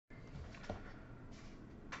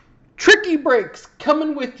Trikeebreaks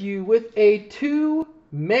coming with you with a 2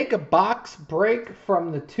 mega box break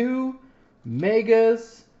from the 2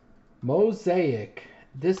 megas Mosaic.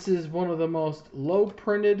 This is one of the most low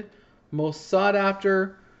printed, most sought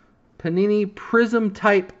after Panini Prism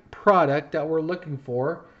type product that we're looking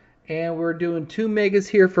for. And we're doing 2 megas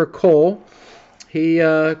here for Cole. He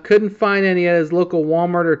couldn't find any at his local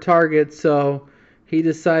Walmart or Target, so he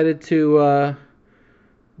decided to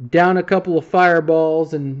down a couple of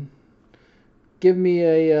fireballs and send me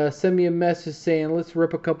a message saying let's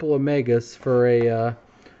rip a couple of megas for a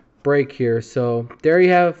break here. So there you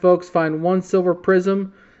have it, folks. Find 1 silver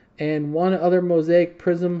prism and 1 other Mosaic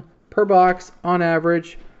prism per box on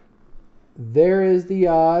average. There is the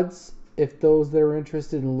odds if those that are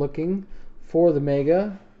interested in looking for the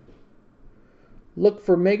mega. Look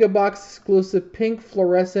for mega box exclusive pink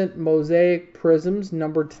fluorescent Mosaic prisms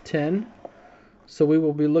numbered to 10. So we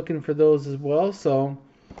will be looking for those as well. So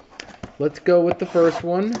let's go with the first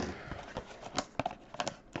one.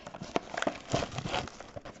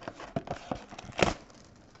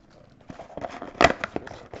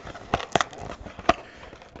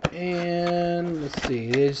 And let's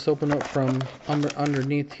see, they just open up from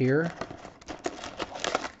underneath here.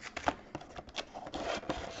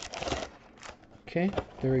 Okay,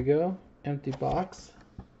 there we go. Empty box.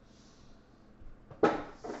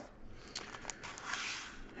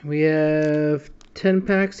 We have 10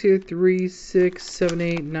 packs here. 3, 6, 7,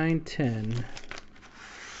 8, 9, 10.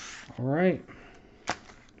 Alright.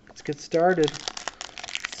 Let's get started.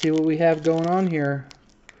 See what we have going on here.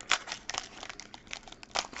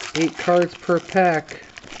 8 cards per pack.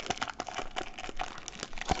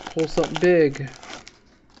 Pull something big.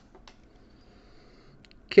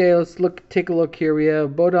 Okay, let's take a look here. We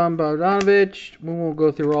have Bodan Bogdanovic. We won't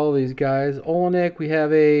go through all these guys. Olenek. We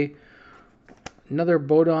have another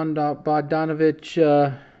Bodan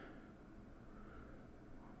Bogdanovic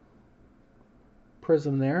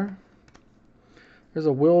prism there. There's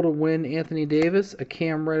a Will to Win Anthony Davis, a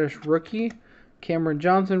Cam Reddish rookie, Cameron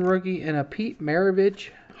Johnson rookie, and a Pete Maravich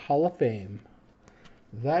Hall of Fame.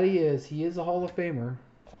 That he is. He is a Hall of Famer.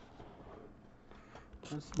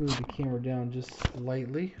 Let's move the camera down just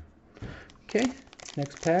slightly. Okay,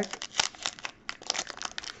 next pack.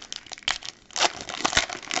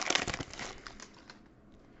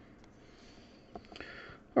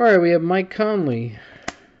 Alright, we have Mike Conley,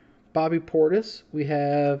 Bobby Portis. We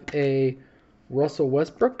have a Russell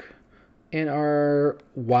Westbrook. And our,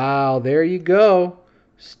 wow, there you go.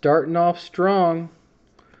 Starting off strong.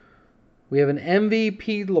 We have an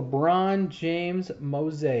MVP LeBron James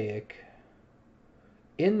Mosaic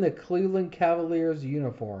in the Cleveland Cavaliers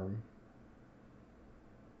uniform.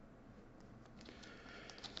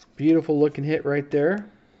 Beautiful looking hit right there.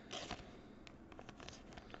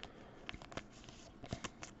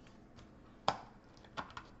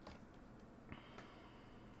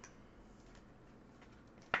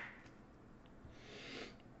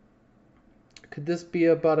 Could this be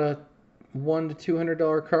about a $100 to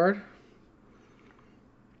 $200 card?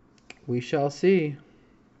 We shall see.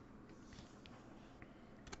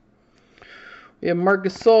 We have Marc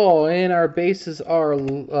Gasol, and our bases are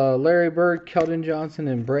Larry Bird, Keldon Johnson,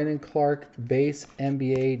 and Brandon Clark base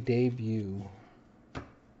NBA debut.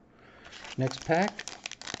 Next pack.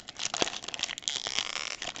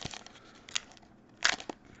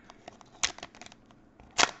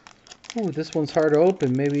 Ooh, this one's hard to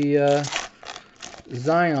open. Maybe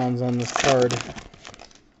Zion's on this card.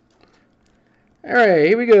 Alright,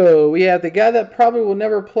 here we go. We have the guy that probably will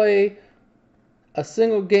never play a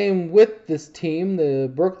single game with this team,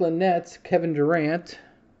 the Brooklyn Nets, Kevin Durant.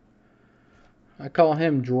 I call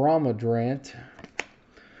him Drama Durant.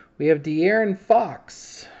 We have De'Aaron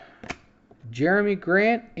Fox, Jeremy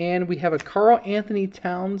Grant, and we have a Karl Anthony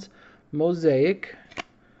Towns Mosaic,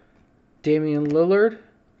 Damian Lillard,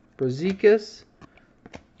 Brzezikis,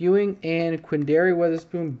 Ewing, and Quindary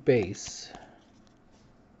Weatherspoon base.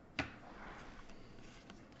 There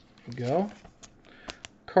we go.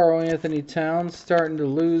 Karl Anthony Towns starting to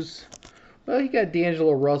lose. Well, he got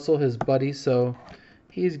D'Angelo Russell, his buddy, so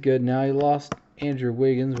he's good now. He lost Andrew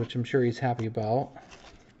Wiggins, which I'm sure he's happy about.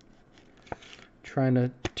 Trying to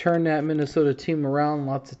turn that Minnesota team around.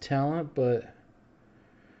 Lots of talent, but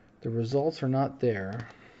the results are not there.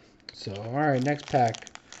 So, alright, next pack.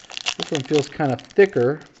 This one feels kind of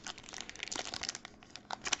thicker.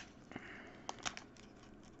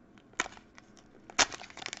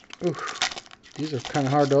 Oof. These are kind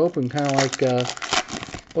of hard to open, kind of like,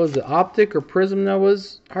 what was it, Optic or Prism that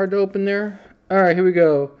was hard to open there? Alright, here we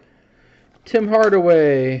go. Tim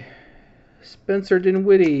Hardaway, Spencer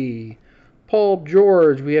Dinwiddie, Paul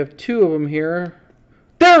George. We have 2 of them here.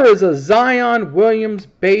 There There is a Zion Williams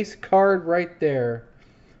base card right there.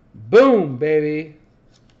 Boom, baby.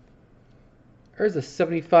 There's a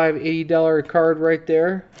 $75, $80 card right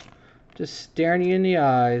there. Just staring you in the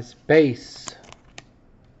eyes. Base.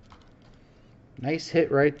 Nice hit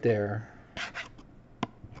right there.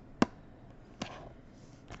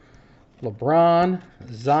 LeBron,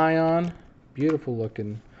 Zion, beautiful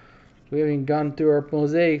looking. We haven't even gone through our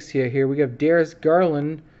mosaics yet here. We have Darius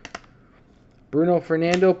Garland, Bruno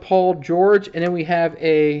Fernando, Paul George, and then we have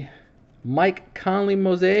a Mike Conley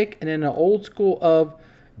mosaic, and then an old school of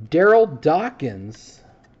Daryl Dawkins.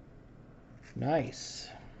 Nice.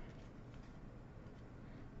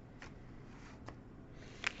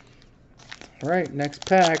 All right, next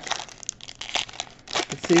pack.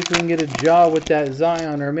 Let's see if we can get a jaw with that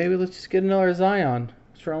Zion, or maybe let's just get another Zion.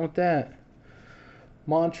 What's wrong with that?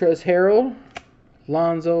 Montrezl Harrell,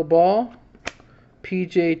 Lonzo Ball,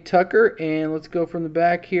 PJ Tucker, and let's go from the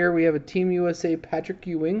back here. We have a Team USA Patrick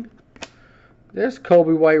Ewing. There's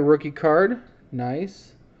Kobe White rookie card.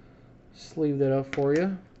 Nice. Sleeve that up for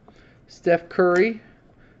you. Steph Curry.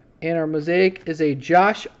 And our mosaic is a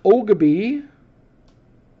Josh Okogie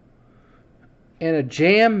and a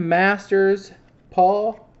Jam Masters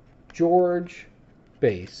Paul George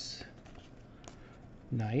base.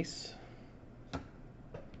 Nice.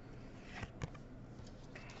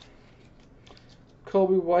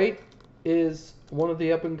 Kobe White is one of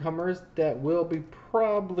the up-and-comers that will be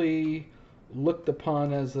probably looked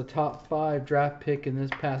upon as the top 5 draft pick in this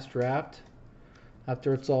past draft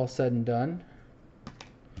after it's all said and done.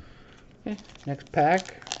 Okay, next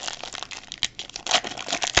pack.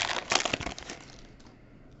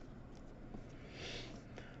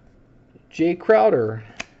 Jay Crowder,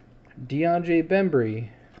 DeAndre Bembry,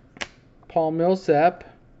 Paul Millsap.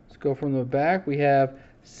 Let's go from the back. We have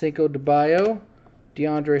Cinco de Bayo,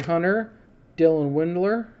 DeAndre Hunter, Dylan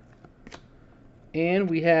Windler, and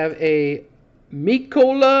we have a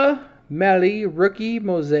Nikola Melli rookie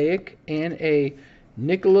mosaic and a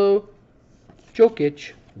Nikola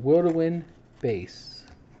Jokic Will to Win base.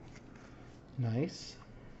 Nice.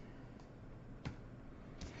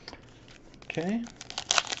 Okay.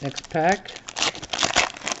 Next pack.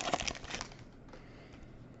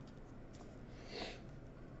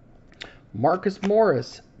 Marcus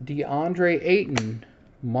Morris, DeAndre Ayton,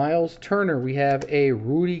 Miles Turner. We have a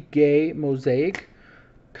Rudy Gay mosaic,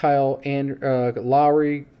 Kyle and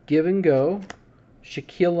Lowry Give and Go,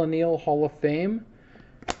 Shaquille O'Neal Hall of Fame,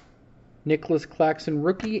 Nicholas Claxton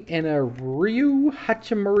rookie, and a Ryu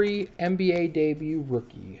Hachimura NBA debut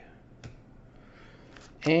rookie.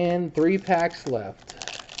 And 3 packs left.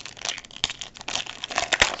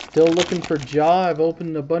 Still looking for jaw. I've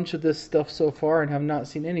opened a bunch of this stuff so far and have not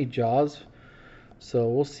seen any jaws. So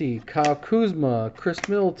we'll see. Kyle Kuzma, Chris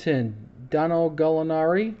Middleton, Donald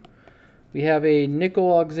Gallinari. We have a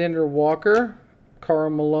Nickel Alexander Walker, Karl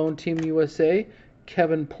Malone Team USA,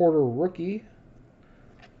 Kevin Porter rookie.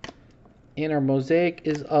 And our mosaic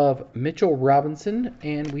is of Mitchell Robinson,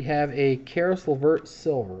 and we have a Karis LeVert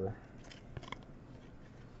silver.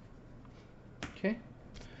 Okay.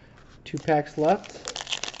 2 packs left.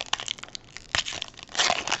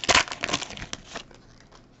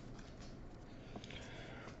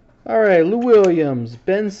 Alright, Lou Williams,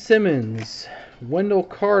 Ben Simmons, Wendell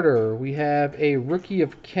Carter. We have a rookie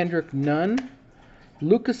of Kendrick Nunn,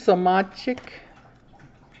 Luka Samanic,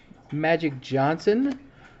 Magic Johnson,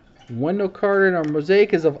 Wendell Carter, and our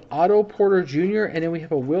mosaic is of Otto Porter Jr., and then we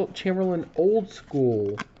have a Wilt Chamberlain old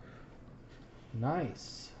school.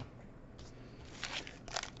 Nice.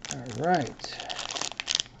 Alright.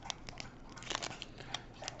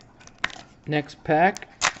 Next pack.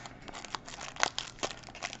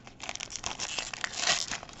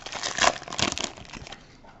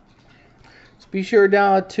 Be sure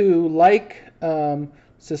down to like,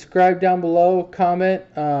 subscribe down below, comment.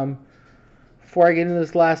 Before I get into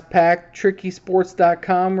this last pack,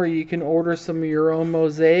 trikeesports.com, where you can order some of your own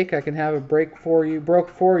mosaic. I can have it broke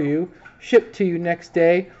for you, shipped to you next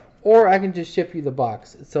day, or I can just ship you the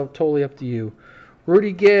box. It's totally up to you.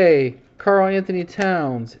 Rudy Gay, Karl Anthony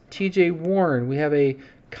Towns, TJ Warren. We have a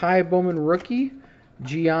Kai Bowman rookie,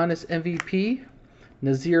 Giannis MVP,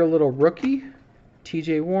 Nazir Little rookie,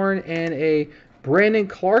 TJ Warren, and a Brandon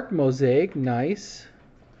Clark mosaic. Nice.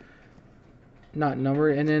 Not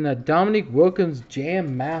numbered. And then a Dominique Wilkins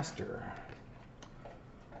Jam Master.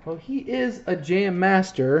 Well, he is a Jam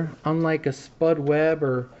Master, unlike a Spud Webb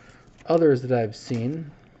or others that I've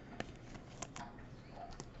seen.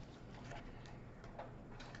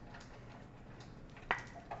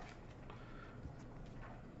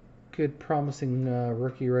 Good, promising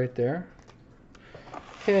rookie right there.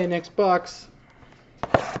 Okay, next box.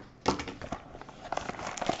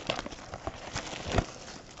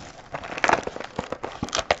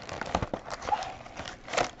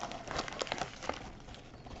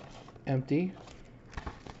 empty.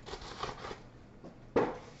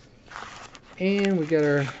 And we got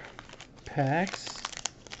our packs.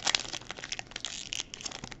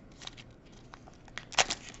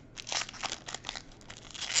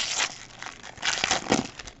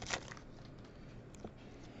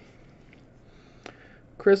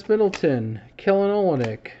 Chris Middleton, Kellen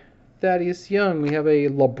Olynyk, Thaddeus Young. We have a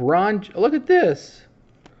LeBron. Look at this.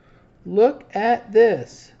 Look at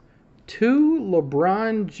this. 2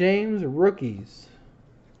 LeBron James rookies.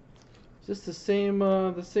 Is this the same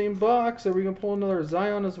box? Are we gonna pull another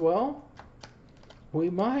Zion as well?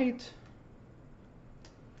 We might.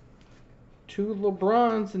 2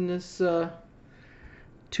 LeBrons in this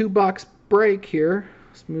 2-box break here.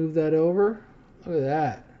 Let's move that over. Look at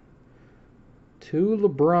that. 2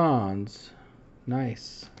 LeBrons.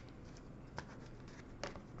 Nice.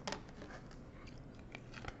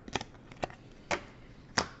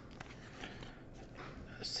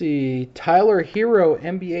 Let's see. Tyler Hero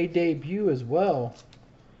NBA debut as well.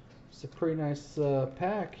 It's a pretty nice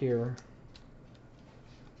pack here.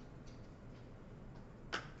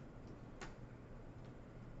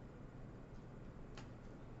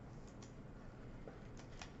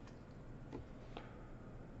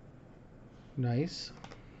 Nice.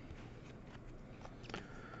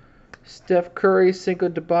 Steph Curry, Cinco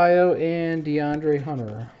de Mayo, and DeAndre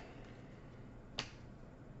Hunter.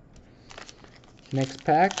 Next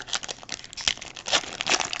pack.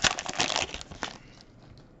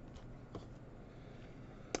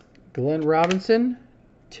 Glenn Robinson,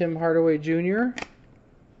 Tim Hardaway Jr.,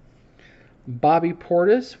 Bobby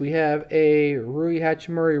Portis. We have a Rui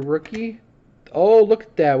Hachimura rookie. Oh, look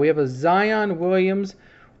at that. We have a Zion Williams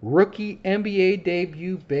rookie NBA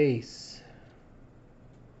debut base.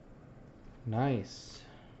 Nice.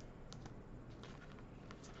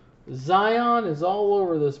 Zion is all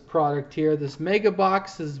over this product here. This mega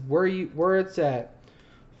box is where it's at.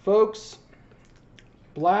 Folks,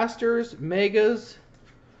 blasters, megas,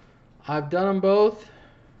 I've done them both.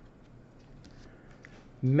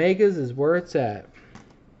 Megas is where it's at.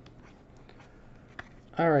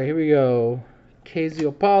 Alright, here we go.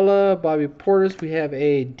 KZ Opala, Bobby Portis. We have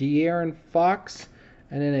a De'Aaron Fox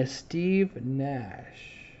and then a Steve Nash.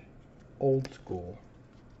 Old school.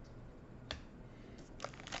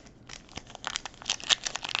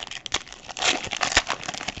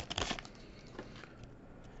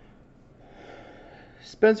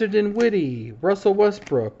 Spencer Dinwiddie, Russell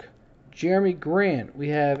Westbrook, Jeremy Grant. We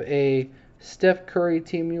have a Steph Curry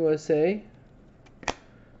Team USA.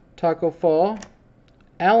 Taco Fall.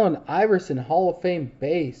 Allen Iverson Hall of Fame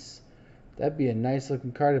base. That'd be a nice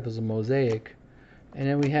looking card if it was a Mosaic. And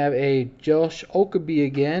then we have a Josh Okogie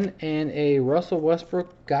again and a Russell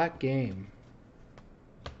Westbrook Got Game.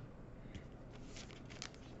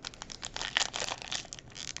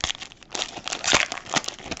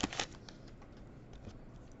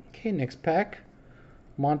 Okay, next pack.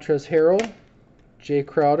 Montrezl Harrell, Jay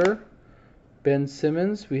Crowder, Ben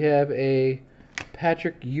Simmons. We have a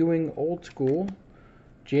Patrick Ewing Old School,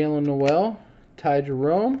 Jalen Noel, Ty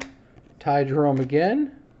Jerome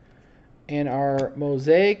again. And our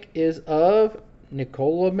Mosaic is of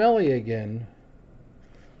Nicola Melli again.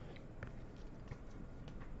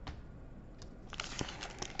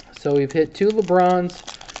 So we've hit 2 LeBrons,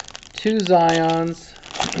 2 Zions,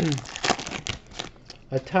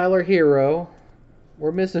 a Tyler Hero.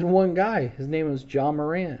 We're missing one guy. His name is John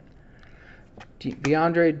Morant.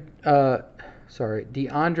 DeAndre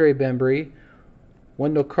Bembry,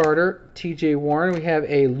 Wendell Carter, TJ Warren. We have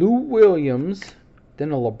a Lou Williams,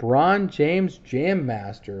 then a LeBron James Jam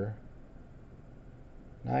Master.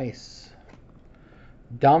 Nice.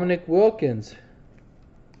 Dominic Wilkins.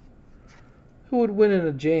 Who would win in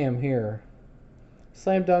a jam here?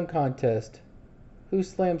 Slam dunk contest. Who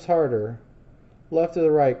slams harder? Left or the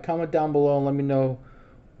right? Comment down below and let me know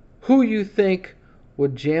who you think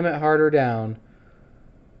would jam it harder down.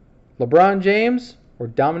 LeBron James or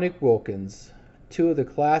Dominic Wilkins? 2 of the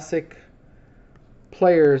classic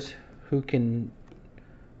players who can...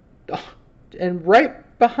 And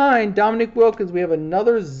right behind Dominic Wilkins, we have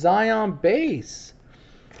another Zion base.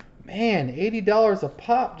 Man, $80 a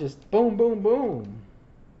pop. Just boom, boom, boom.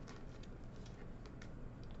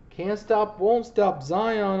 Can't stop, won't stop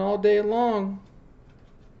Zion all day long.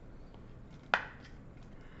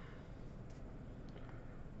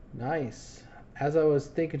 Nice. As I was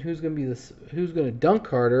thinking who's going to dunk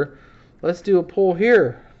harder, let's do a poll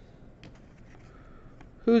here.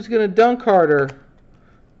 Who's going to dunk harder?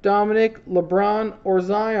 Dominic, LeBron, or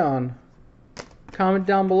Zion? Comment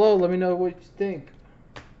down below. Let me know what you think.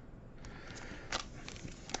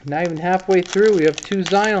 Not even halfway through, we have 2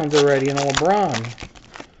 Zions already and a LeBron.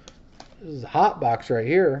 This is a hot box right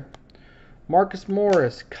here. Marcus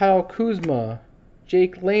Morris, Kyle Kuzma,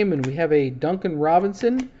 Jake Layman. We have a Duncan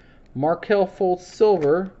Robinson, Markelle Fultz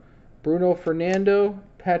Silver, Bruno Fernando,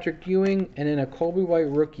 Patrick Ewing, and then a Colby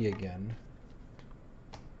White rookie again.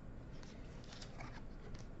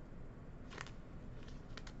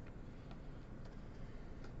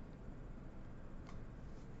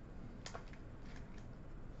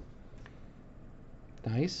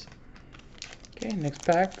 Nice. Okay, next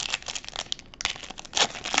pack.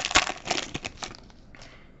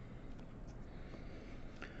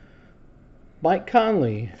 Mike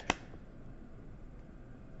Conley,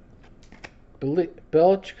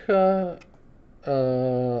 Belchka,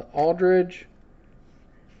 Aldridge,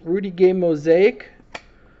 Rudy Gay Mosaic,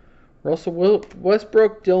 Russell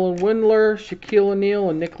Westbrook, Dylan Windler, Shaquille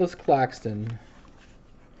O'Neal, and Nicholas Claxton.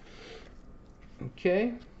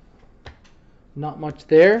 Okay. Not much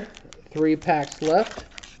there. 3 packs left.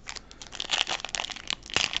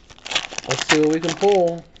 Let's see what we can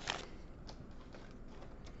pull.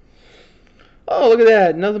 Oh, look at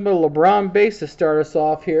that. Nothing but a LeBron base to start us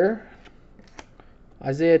off here.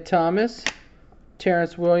 Isaiah Thomas,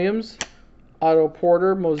 Terrence Williams, Otto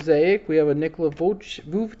Porter, Mosaic. We have a Nikola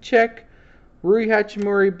Vucevic, Rui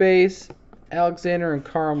Hachimura base, Alexander, and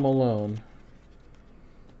Karl Malone.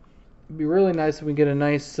 It'd be really nice if we get a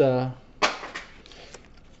nice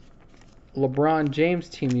LeBron James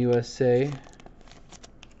Team USA.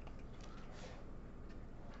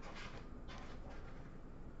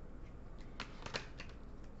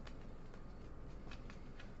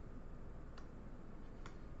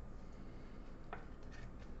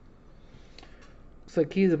 Looks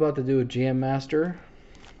like he's about to do a Jam Master.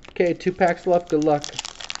 Okay, 2 packs left. Good luck.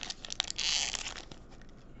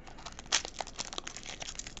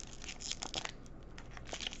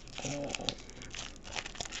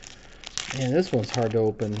 Man, this one's hard to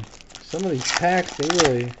open. Some of these packs, they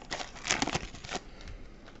really...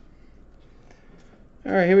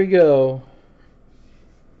 Alright, here we go.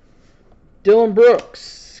 Dylan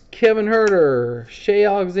Brooks, Kevin Huerter, Shea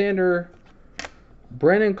Alexander,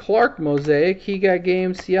 Brennan Clark Mosaic. He got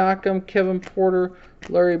game. Siakam, Kevin Porter,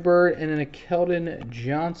 Larry Bird, and then a Keldon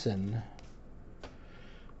Johnson.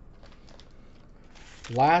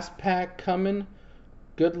 Last pack coming.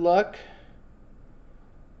 Good luck.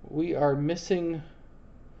 We are missing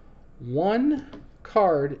 1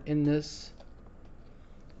 card in this,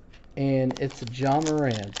 and it's John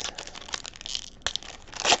Morant.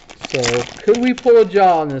 So, could we pull a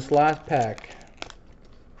jaw in this last pack?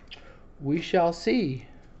 We shall see.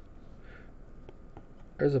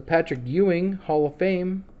 There's a Patrick Ewing, Hall of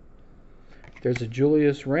Fame. There's a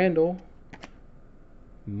Julius Randle,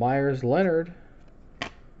 Myers Leonard,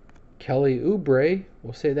 Kelly Oubre.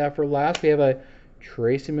 We'll save that for last. We have a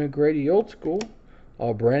Tracy McGrady Old School,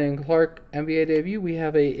 a Brandon Clark NBA debut. We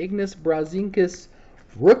have a Ignas Brazdeikis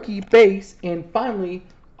rookie base. And finally,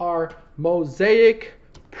 our Mosaic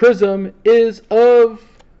Prism is of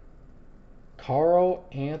Karl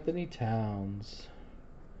Anthony Towns.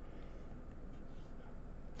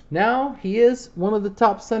 Now, he is one of the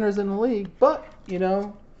top centers in the league, but, you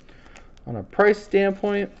know, on a price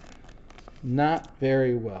standpoint, not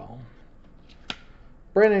very well.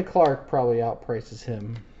 Brandon Clark probably outprices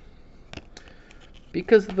him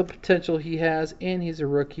because of the potential he has, and he's a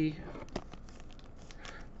rookie.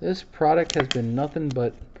 This product has been nothing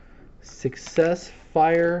but success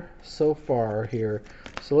fire so far here.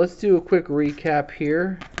 So let's do a quick recap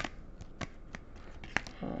here.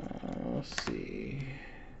 Let's see.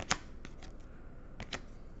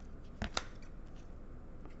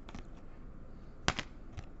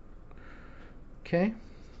 Okay.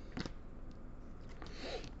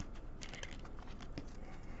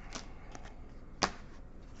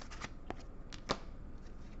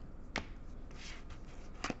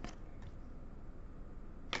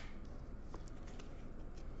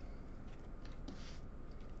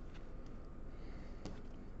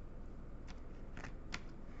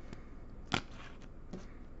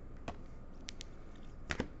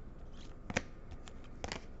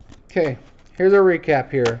 Okay, here's our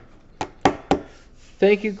recap here.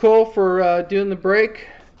 Thank you, Cole, for doing the break,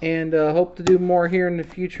 and hope to do more here in the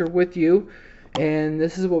future with you. And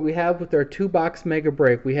this is what we have with our 2-box mega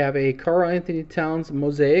break. We have a Karl Anthony Towns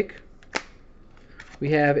Mosaic. We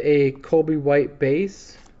have a Colby White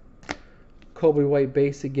base. Colby White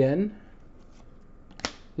base again.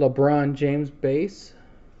 LeBron James base.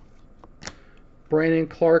 Brandon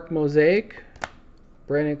Clark Mosaic.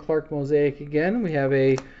 Brandon Clark Mosaic again. We have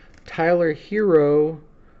a Tyler Hero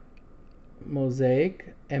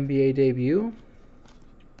Mosaic NBA debut.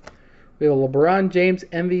 We have a LeBron James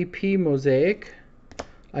MVP Mosaic,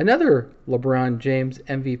 Another LeBron James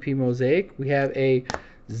MVP Mosaic. We have a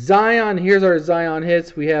Zion. Here's our Zion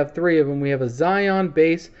hits. We have 3 of them. We have a Zion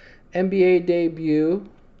base NBA debut.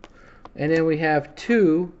 And then we have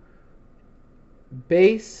 2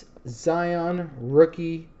 base Zion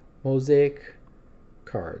rookie Mosaic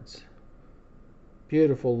cards.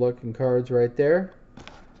 Beautiful looking cards right there.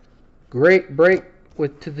 Great break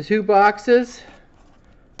to the 2 boxes.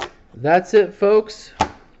 That's it, folks.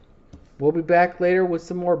 We'll be back later with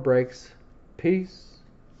some more breaks. Peace.